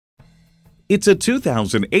It's a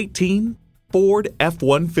 2018 Ford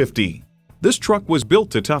F-150. This truck was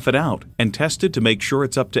built to tough it out and tested to make sure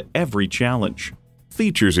it's up to every challenge.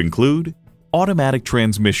 Features include automatic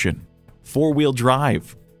transmission, four-wheel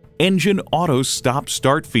drive, engine auto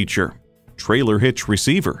stop-start feature, trailer hitch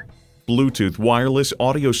receiver, Bluetooth wireless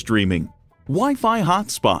audio streaming, Wi-Fi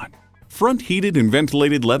hotspot, front heated and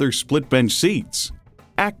ventilated leather split bench seats,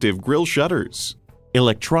 active grille shutters,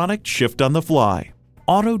 electronic shift on the fly,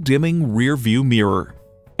 auto dimming rear view mirror,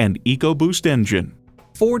 and EcoBoost engine.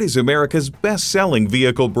 Ford is America's best-selling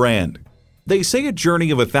vehicle brand. They say a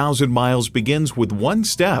journey of 1,000 miles begins with one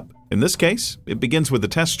step. In this case, it begins with a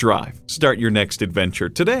test drive. Start your next adventure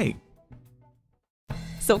today.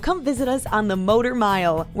 So come visit us on the Motor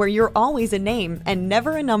Mile, where you're always a name and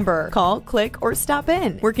never a number. Call, click, or stop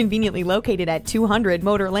in. We're conveniently located at 200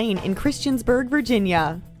 Motor Lane in Christiansburg,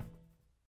 Virginia.